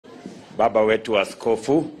Baba wetu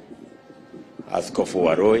askofu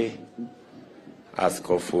Waroi,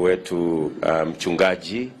 askofu wetu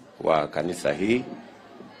mchungaji wa kanisa hii,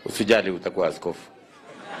 usijali utakuwa askofu.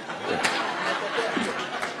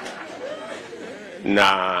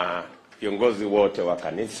 Na viongozi wote wa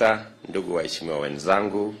kanisa, ndugu waheshimiwa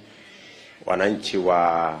wenzangu, wananchi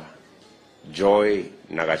wa Joy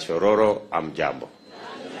na Gashororo, amjambo.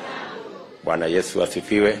 Bwana Yesu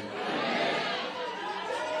asifiwe.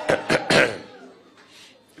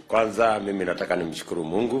 Kwanza mimi nataka nimshukuru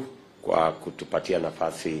Mungu kwa kutupatia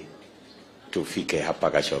nafasi tufike hapa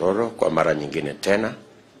Gashororo kwa mara nyingine tena.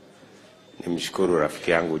 Nimshukuru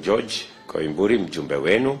rafiki yangu George Koimburi, mjumbe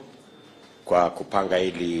wenu, kwa kupanga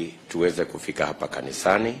ili tuweze kufika hapa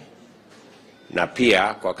kanisani, na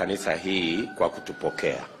pia kwa kanisa hii kwa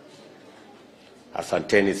kutupokea.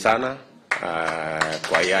 Asanteni sana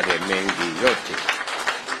kwa yale mengi yote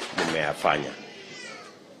mmeyafanya.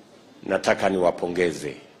 Nataka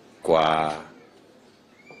niwapongeze kwa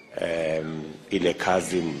ile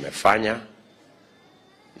kazi mmefanya.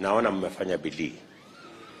 Naona mmefanya bidii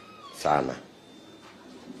sana.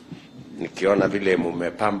 Nikiona vile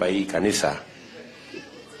mmepamba hii kanisa,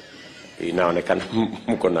 inaonekana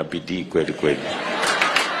mko na bidii kweli kweli.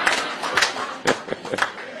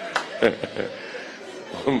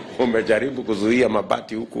 Umejaribu kuzuia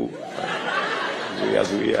mabati huku,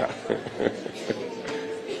 zuia.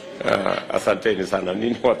 Asanteni sana,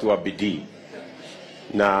 nini watu wa bidii,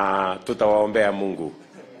 na tutawaombea Mungu.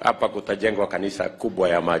 Hapa kutajengwa kanisa kubwa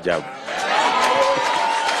ya maajabu,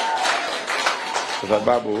 kwa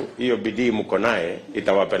sababu hiyo bidii mko naye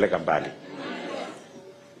itawapeleka mbali.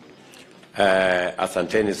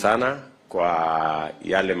 Asanteni sana kwa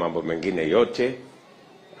yale mambo mengine yote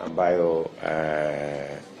ambayo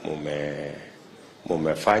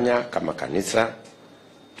mumefanya kama kanisa.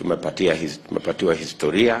 Tumepatiwa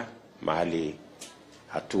historia mahali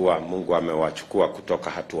hatua Mungu amewachukua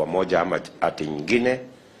kutoka hatua moja ama hati nyingine,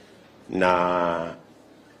 na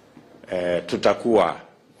tutakuwa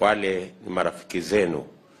wale ni marafiki zenu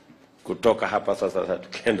kutoka hapa sasa.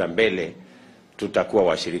 Tukienda mbele tutakuwa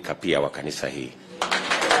washirika pia wa kanisa hii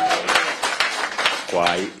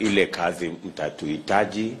kwa ile kazi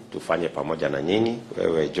mtatuhitaji tufanye pamoja na nyinyi.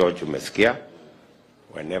 Wewe George, umesikia,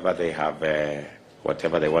 whenever they have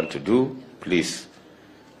whatever they want to do, please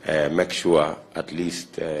make sure at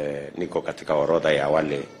least niko katika orodha ya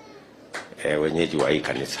wale wenyeji wa hii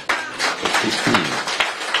kanisa.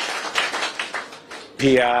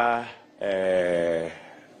 Pia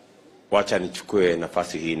wacha nichukue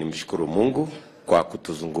nafasi hii nimshukuru Mungu kwa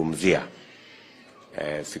kutuzungumzia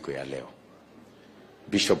siku ya leo.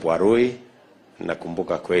 Bishop Waroi,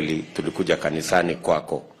 nakumbuka kweli tulikuja kanisani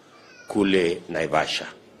kwako kule Naivasha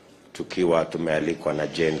tukiwa tumealikwa na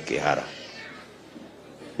Jane Kihara,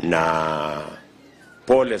 na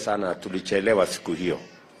pole sana tulichelewa siku hiyo.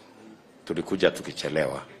 Tulikuja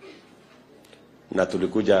tukichelewa, na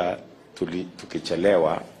tulikuja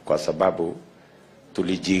tukichelewa kwa sababu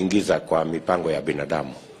tulijiingiza kwa mipango ya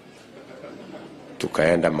binadamu,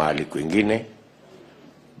 tukaenda mahali kwingine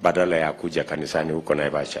badala ya kuja kanisani huko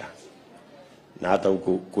Naivasha. Na hata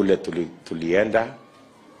huku kule tulienda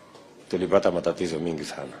tulipata matatizo mingi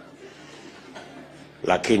sana,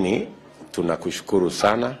 lakini tunakushukuru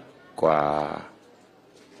sana kwa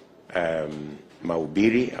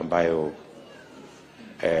mahubiri ambayo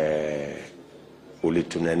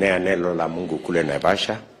ulitunenea neno la Mungu kule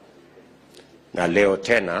Naivasha. Na leo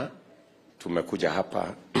tena tumekuja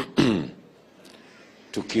hapa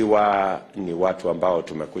tukiwa ni watu ambao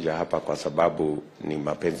tumekuja hapa kwa sababu ni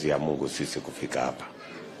mapenzi ya Mungu sisi kufika hapa.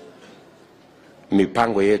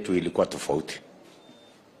 Mipango yetu ilikuwa tofauti.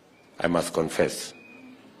 I must confess,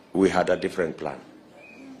 we had a different plan.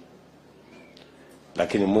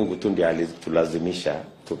 Lakini Mungu tu ndiye alitulazimisha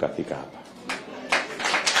tukafika hapa,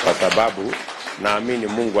 kwa sababu naamini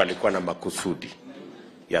Mungu alikuwa na makusudi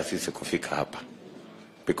ya sisi kufika hapa,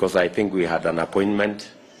 because I think we had an appointment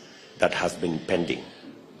that has been pending,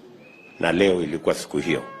 na leo ilikuwa siku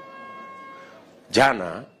hiyo.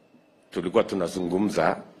 Jana tulikuwa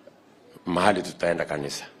tunazungumza mahali tutaenda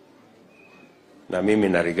kanisa, na mimi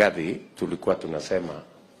na Rigathi tulikuwa tunasema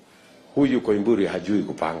huyu Koimburi hajui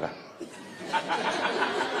kupanga.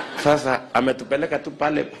 Sasa ametupeleka tu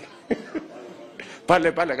pale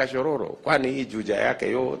pale Gashororo, kwani hii juja yake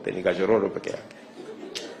yote ni Gashororo peke yake.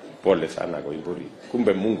 Pole sana Koimburi,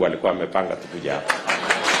 kumbe Mungu alikuwa amepanga tukuja hapa.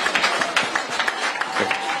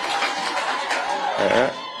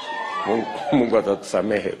 Mungu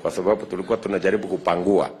atatusamehe kwa sababu tulikuwa tunajaribu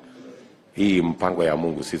kupangua hii mpango ya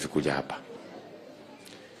Mungu sisi kuja hapa.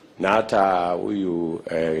 Na hata huyu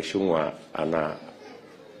Shungwa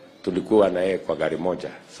tulikuwa na yeye kwa gari moja.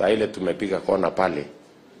 Saa ile tumepiga kona pale,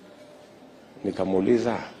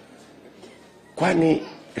 nikamuuliza, kwani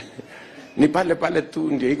ni pale pale tu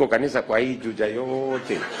ndio iko kanisa kwa hii Juja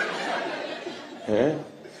yote?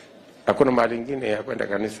 Hakuna mahali ingine ya kwenda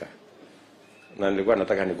kanisa? Na nilikuwa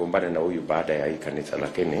nataka nigombane na huyu baada ya hii kanisa,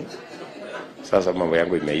 lakini sasa mambo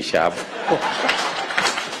yangu imeisha hapo.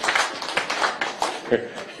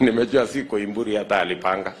 Nimejua siko Imburi hata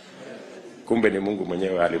alipanga. Kumbe ni Mungu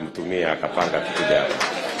mwenyewe alimtumia akapanga kitu gani.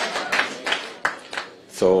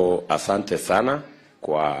 So asante sana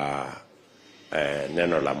kwa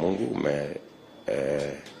neno la Mungu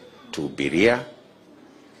tuhubiria.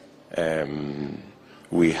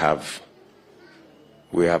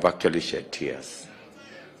 We have actually shed tears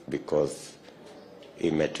because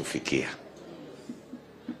imetufikia.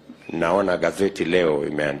 Naona gazeti leo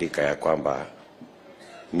imeandika ya kwamba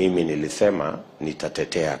mimi nilisema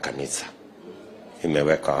nitatetea kanisa.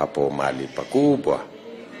 Imeweka hapo mahali pakubwa.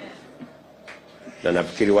 Na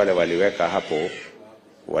nafikiri wale waliweka hapo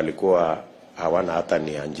walikuwa hawana hata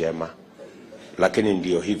nia njema. Lakini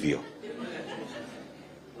ndio hivyo.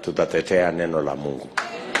 Tutatetea neno la Mungu.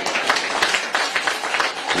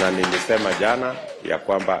 Na nilisema jana ya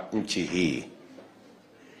kwamba nchi hii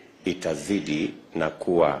itazidi na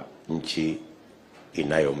kuwa nchi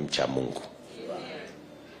inayomcha Mungu.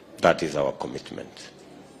 That is our commitment.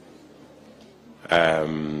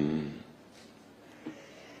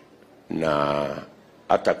 Na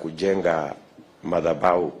hata kujenga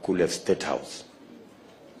madhabahu kule State House,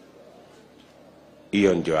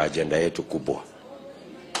 hiyo ndio agenda yetu kubwa.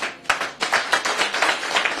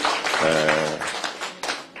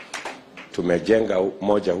 Tumejenga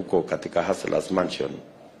moja huko katika Hustlers Mansion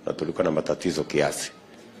na tulikuwa na matatizo kiasi,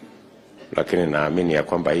 lakini naamini ya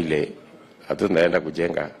kwamba ile hatunaenda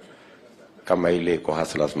kujenga kama ile kwa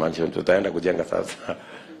Hustlers Mansion. Tutaenda kujenga sasa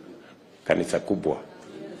kanisa kubwa,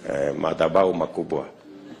 madhabahu makubwa,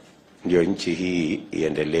 ndio nchi hii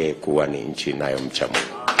iendelee kuwa ni nchi inayomcha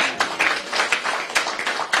Mungu.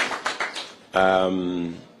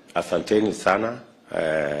 Asanteni sana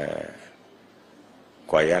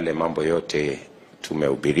kwa yale mambo yote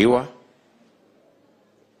tumehubiriwa.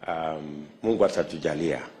 Mungu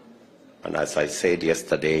atatujalia. And as I said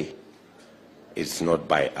yesterday, it's not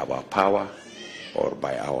by our power or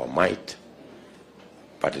by our might,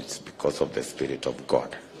 but it's because of the Spirit of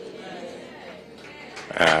God.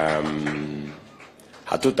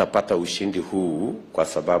 Hatutapata ushindi huu kwa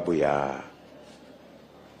sababu ya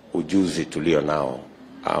ujuzi tulio nao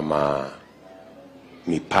ama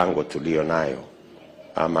mipango tulio nayo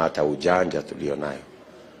ama hata ujanja tulio nayo.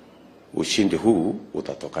 Ushindi huu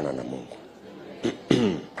utatokana na Mungu.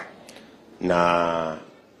 Na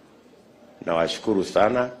nawashukuru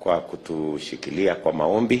sana kwa kutushikilia kwa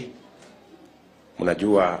maombi.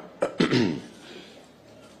 Mnajua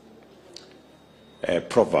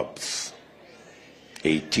Proverbs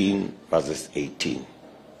 18 verses 18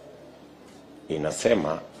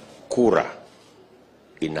 inasema kura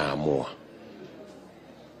inaamua.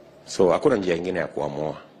 So hakuna njia nyingine ya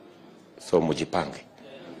kuamua. So mjipange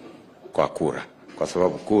kwa kura, kwa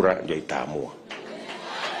sababu kura ndio itaamua.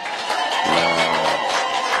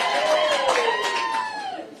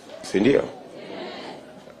 Si ndio?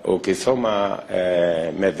 Ukisoma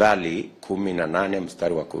Methali 18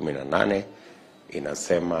 mstari wa 18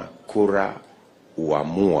 inasema kura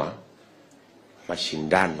huamua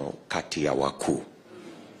mashindano kati ya wakuu.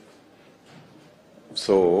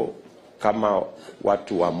 So kama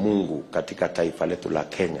watu wa Mungu katika taifa letu la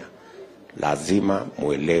Kenya, lazima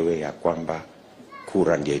muelewe ya kwamba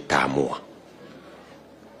kura ndiyo itaamua.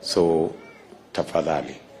 So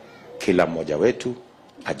tafadhali kila mmoja wetu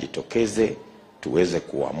ajitokeze tuweze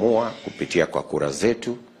kuamua kupitia kwa kura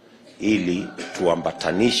zetu, ili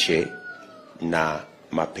tuambatanishe na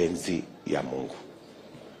mapenzi ya Mungu.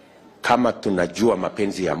 Kama tunajua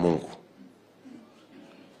mapenzi ya Mungu,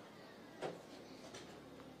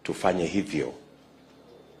 tufanye hivyo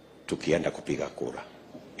tukienda kupiga kura,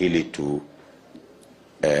 ili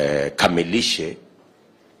kamilishe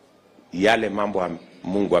yale mambo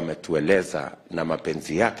Mungu ametueleza na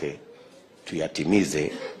mapenzi yake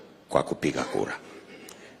tuyatimize kwa kupiga kura.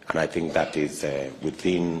 And I think that is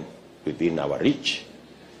within our reach.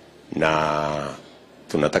 Na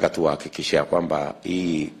tunataka tuhakikishe kwamba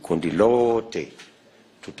hii kundi lote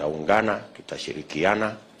tutaungana,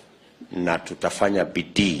 tutashirikiana na tutafanya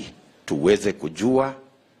bidii tuweze kujua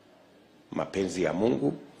mapenzi ya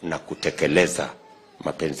Mungu na kutekeleza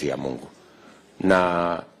mapenzi ya Mungu.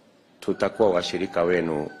 Na tutakuwa washirika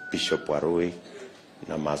wenu Bishop Warui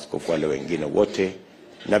na maaskofu wale wengine wote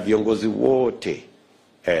na viongozi wote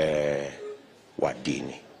wa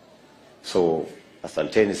dini. So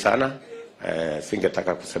asanteni sana.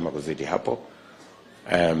 Singetaka kusema kuzidi hapo.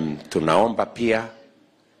 Tunaomba pia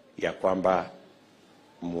ya kwamba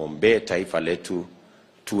muombe taifa letu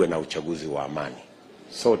tuwe na uchaguzi wa amani.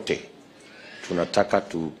 Sote tunataka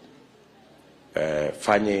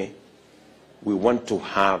fanye, we want to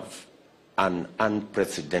have an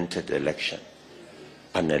unprecedented election.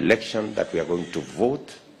 An election that we are going to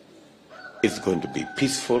vote is going to be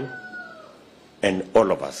peaceful, and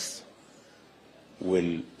all of us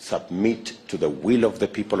will submit to the will of the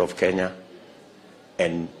people of Kenya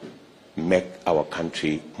and make our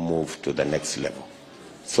country move to the next level.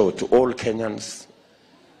 So to all Kenyans,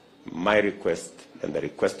 my request and the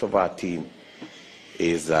request of our team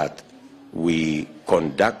is that we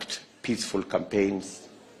conduct peaceful campaigns,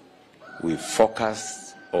 we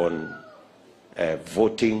focus on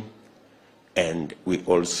voting, and we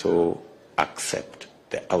also accept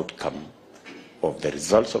the outcome of the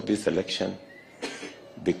results of this election,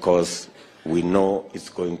 because we know it's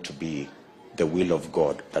going to be the will of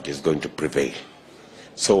God that is going to prevail.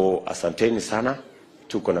 So asanteni sana,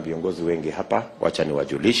 tuko na viongozi wengi hapa, wacha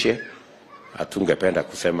niwajulishe. Hatungependa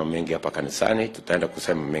kusema mengi hapa kanisani, tutaenda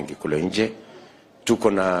kusema mengi kule nje.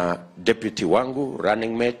 Tuko na deputy wangu,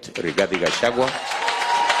 running mate, Rigathi Gachagua.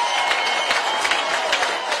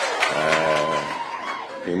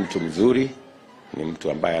 Ni mtu mzuri, ni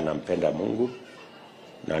mtu ambaye anampenda Mungu,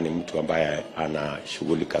 na ni mtu ambaye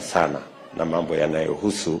anashughulika sana na mambo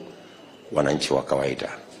yanayohusu wananchi wa kawaida.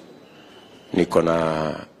 Niko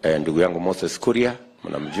na ndugu yangu Moses Kuria,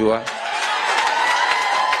 mnamjua.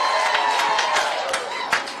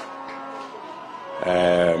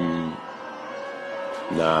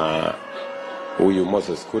 Na huyu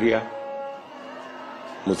Moses Kuria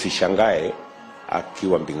msishangae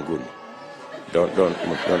akiwa mbinguni. Don't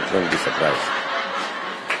be surprised.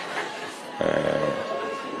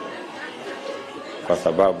 Kwa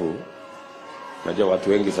sababu najua watu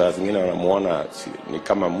wengi saa zingine wanamuona ni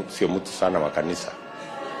kama sio mtu sana wa kanisa,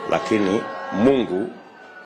 lakini Mungu